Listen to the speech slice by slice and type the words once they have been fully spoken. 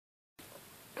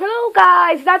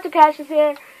Hello guys, Dr. Cash is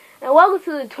here, and welcome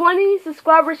to the 20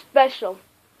 subscriber special.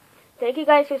 Thank you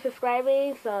guys for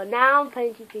subscribing. So now I'm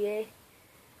playing GTA,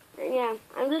 and yeah,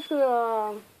 I'm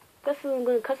gonna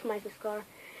customize this car,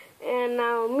 and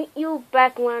I'll meet you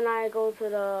back when I go to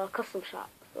the custom shop.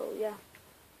 So yeah,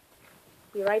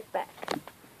 be right back.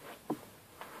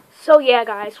 So yeah,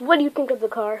 guys, what do you think of the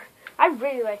car? I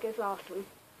really like it. It's awesome.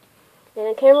 And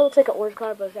it came looks like an orange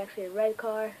car, but it's actually a red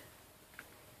car.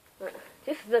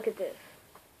 Just look at this.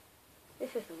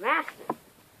 This is massive.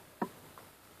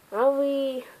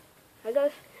 I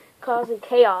guess, causing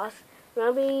chaos.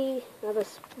 I'll be at a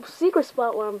secret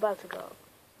spot where I'm about to go.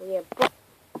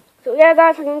 So yeah,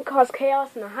 guys, we're gonna cause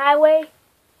chaos in the highway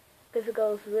because it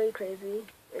goes really crazy.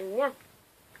 And yeah,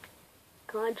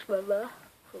 come on, Trevor.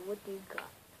 So what do you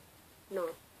got? No.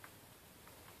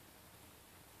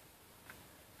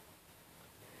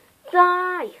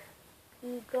 Die!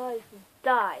 You guys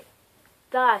die.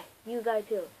 Die. You die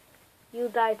too. You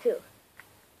die too.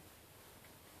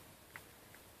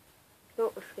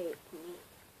 Don't escape me.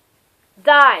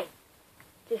 Die!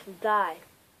 Just die.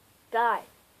 Die.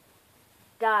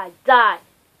 Die. Die.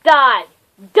 Die.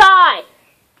 Die!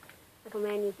 I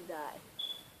command you to die.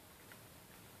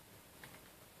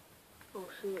 Oh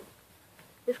shoot.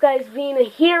 This guy's being a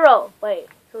hero. Wait,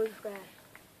 someone just crashed.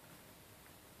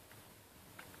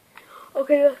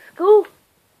 Okay, let's go.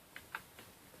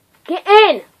 Get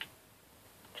in!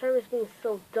 Trevor's being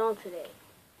so dumb today.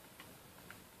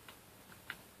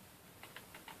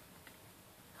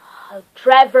 Oh,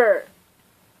 Trevor!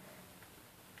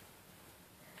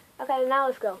 Okay, now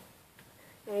let's go.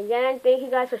 And again, thank you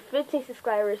guys for 15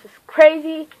 subscribers. It's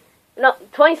crazy. No,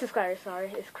 20 subscribers,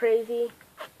 sorry. It's crazy.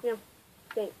 Yeah,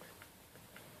 thanks.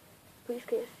 Please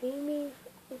can't see me.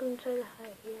 I'm gonna try to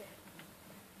hide here.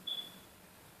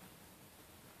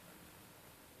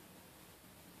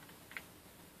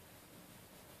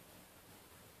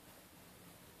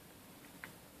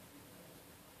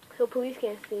 So police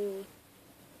can't see me.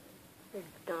 It's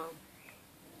dumb.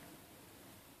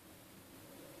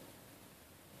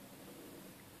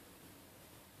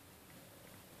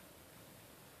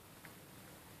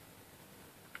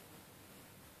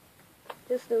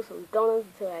 Just do some donuts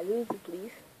until I lose it,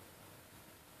 please.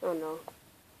 Oh no.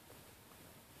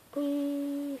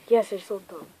 Please. Yes, they're so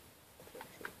dumb.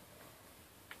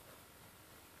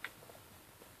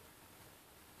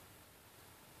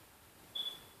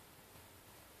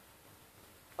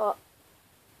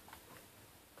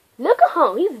 Look at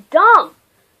him. He's dumb.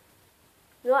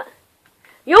 You know what?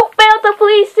 You failed the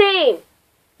police scene.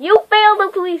 You failed the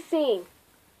police scene.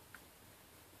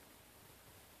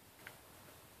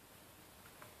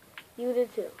 You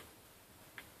did too.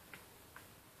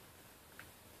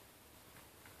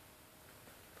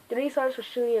 Three stars for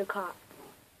shooting a cop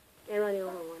and running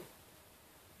over one.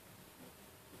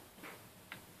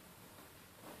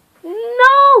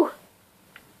 No!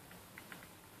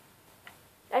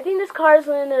 I think this car is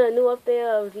in a new update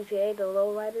of GTA, the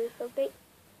Lowriders update,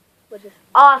 which is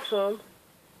awesome.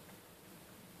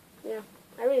 Yeah,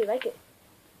 I really like it.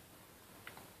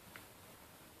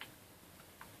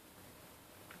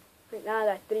 Right now I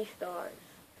got 3 stars.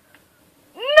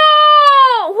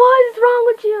 No! What is wrong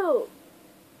with you?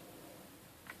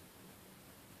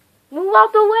 Move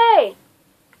out the way!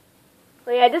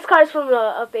 Oh yeah, this car is from the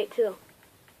update too.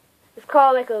 It's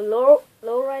called like a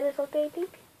Lowriders update, I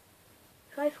think.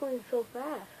 This guy's going so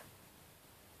fast.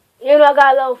 Even though I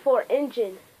got a level 4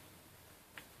 engine.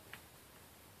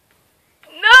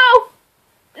 No!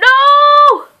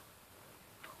 No!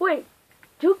 Wait,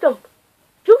 juked him.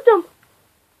 Juked him.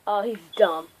 Oh, he's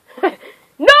dumb.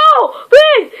 No!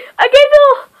 Please! I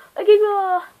gave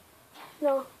you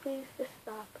no, please, just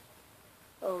stop.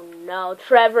 Oh no,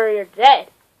 Trevor, you're dead.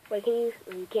 Wait, you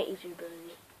can't use your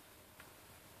ability.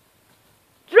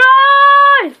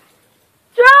 Drive!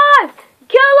 Drive!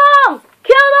 Kill him!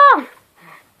 Kill him!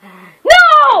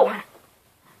 No!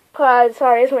 God,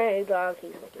 sorry, it's my dog.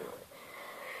 He's making noise.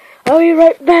 I'll be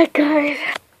right back, guys.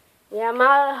 Yeah, I'm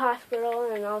out of the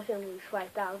hospital, and I'll send lose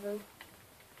 5,000.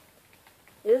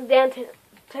 This is Dan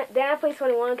Play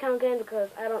 21 account again because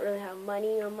I don't really have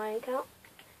money on my account.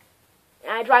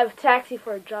 And I drive a taxi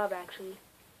for a job, actually.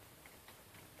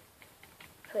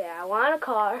 So yeah, I want a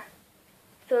car.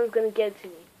 Someone's gonna get it to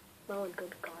me. I want a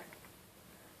good car.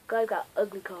 Guys got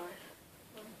ugly cars.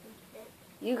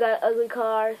 You got ugly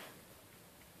cars.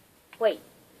 Wait.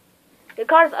 Your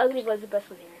car's ugly, but it's the best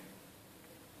one here.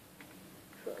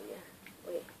 So yeah,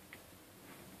 wait.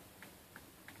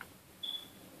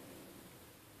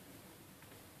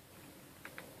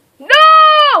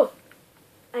 No!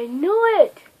 I knew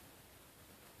it!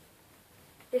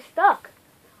 You're stuck.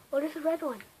 Oh, there's a red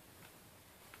one.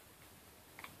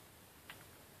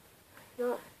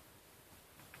 No.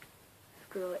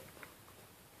 Screw it.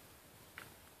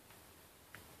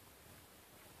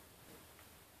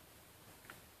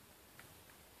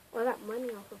 Well, I got money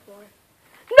off the floor.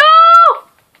 No!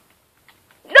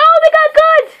 No, they got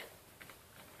guns!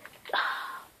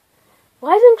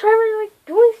 Why isn't Trevor, like,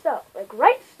 doing stuff? Like,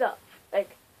 right stuff?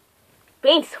 Like,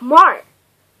 being smart.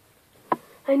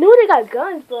 I know they got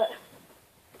guns, but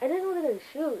I didn't know they were gonna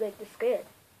shoot. Like, they're scared.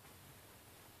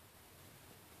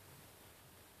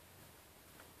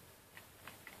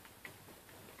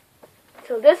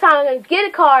 So this time I'm gonna get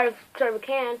a car if Trevor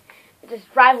can and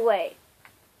just drive away.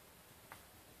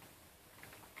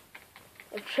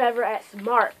 If Trevor is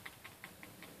smart,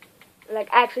 like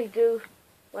actually do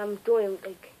what I'm doing,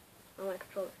 like on my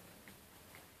controller.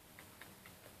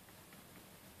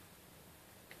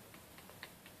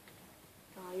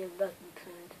 Oh, you're lucky,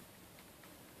 turned.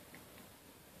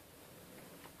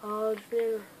 Oh, it's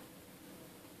there.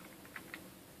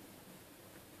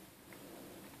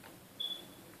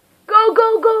 Go,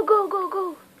 go, go, go, go,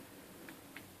 go.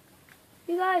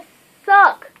 You guys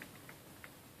suck.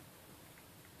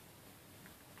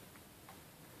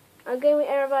 I'm giving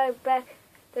everybody back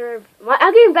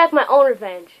I'm giving back my own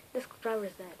revenge. This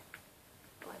driver's dead.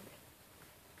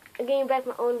 I'm getting back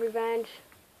my own revenge.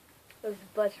 This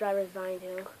bus driver's dying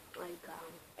too. Like,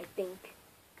 I think.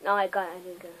 No, I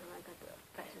didn't get him. I got the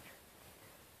passenger.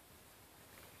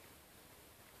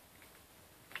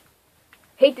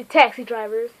 Hate the taxi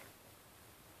drivers.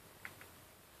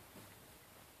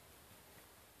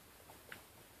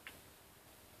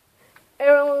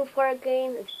 Everyone for a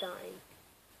game is dying.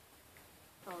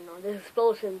 Oh no, there's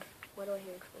explosions. Why do I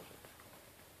hear explosions?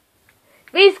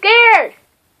 Be scared!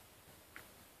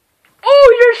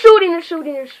 Oh, they're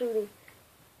shooting.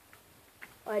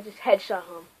 Oh, I just headshot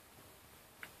him.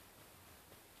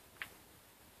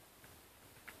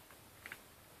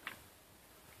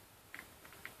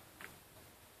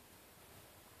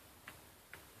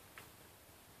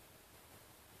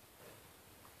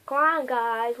 Come on,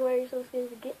 guys, where are you supposed to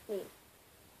get me?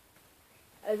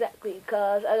 Exactly,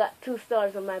 because I got 2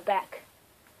 stars on my back.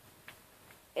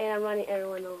 And I'm running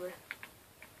everyone over.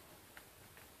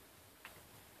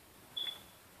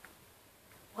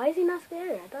 Why is he not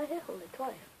scared? I thought I hit him like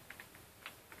twice.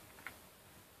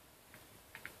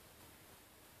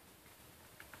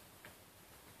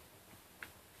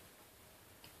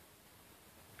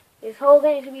 This whole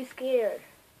game should be scared.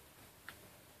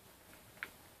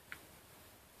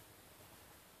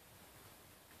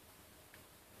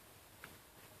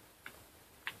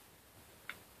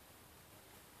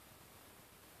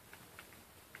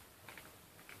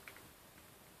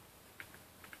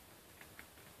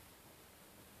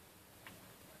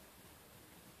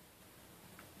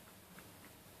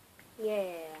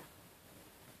 Yeah.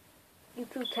 You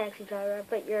too, taxi driver. I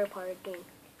bet you're a part of the game.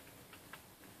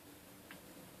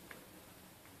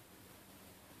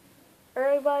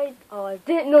 Everybody... Oh, I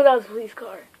didn't know that was a police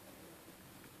car.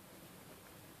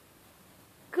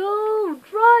 Go!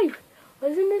 Drive!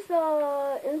 Wasn't this,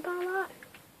 impound lot?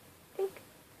 I think.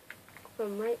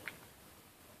 From right.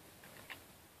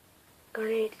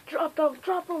 Grenade. Drop them!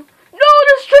 Drop them! No!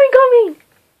 There's a train coming!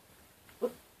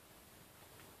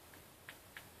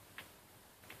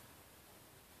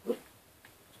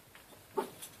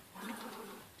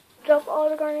 Drop all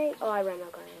the grenades. Oh, I ran out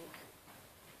of grenades.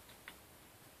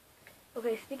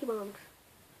 Okay, sticky bombs.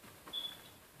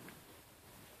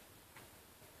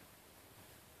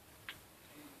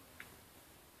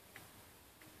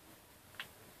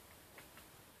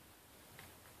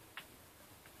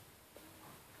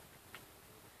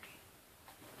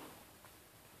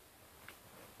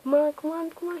 Come on, come on,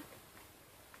 come on.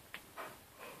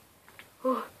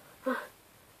 Oh,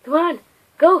 come on,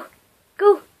 go,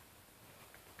 go.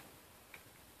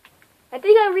 I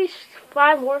think I reached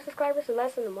 5 more subscribers in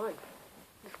less than a month.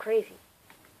 It's crazy.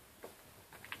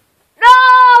 No!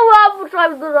 I'm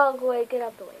driving the wrong way. Get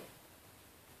out the way.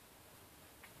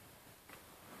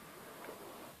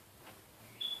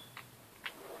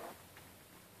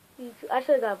 I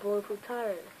should have got bulletproof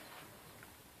tires.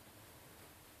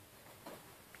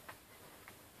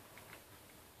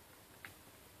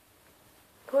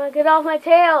 Come on, get off my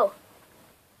tail.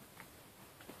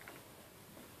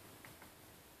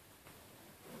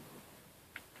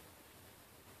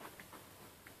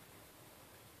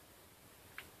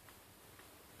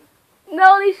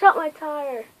 No, they shot my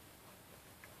tire.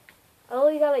 I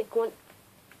only got like one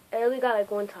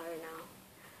tire now.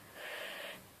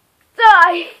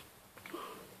 Die!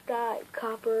 Die,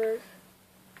 coppers.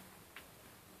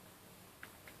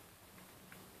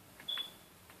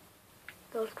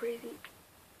 That was crazy.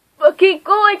 But keep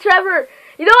going, Trevor.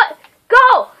 You know what?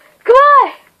 Go! Come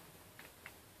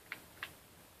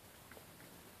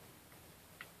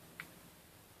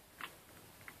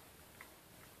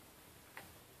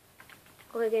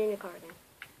Okay, get in your car then.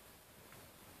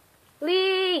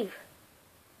 Leave!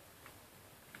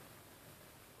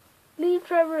 Leave,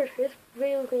 Trevor. This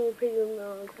video's going to be pretty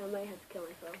long, so I might have to kill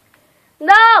myself.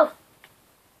 No!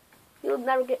 You'll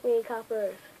never get me any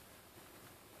coppers.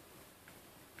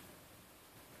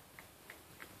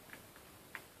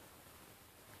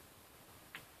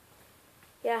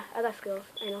 Yeah, I got skills.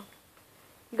 I know.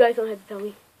 You guys don't have to tell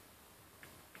me.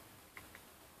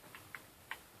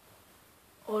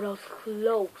 Oh, that was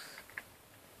close.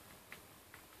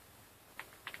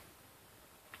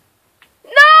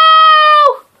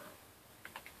 No!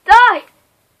 Die!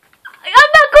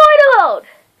 I'm not going to load!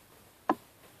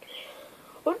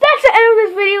 Well, that's the end of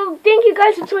this video. Thank you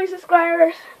guys for 20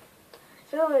 subscribers.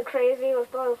 It's a little bit crazy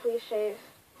with all the cliches.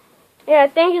 Yeah,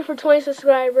 thank you for 20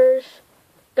 subscribers.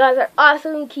 You guys are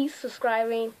awesome. Keep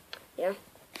subscribing. Yeah.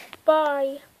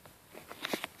 Bye.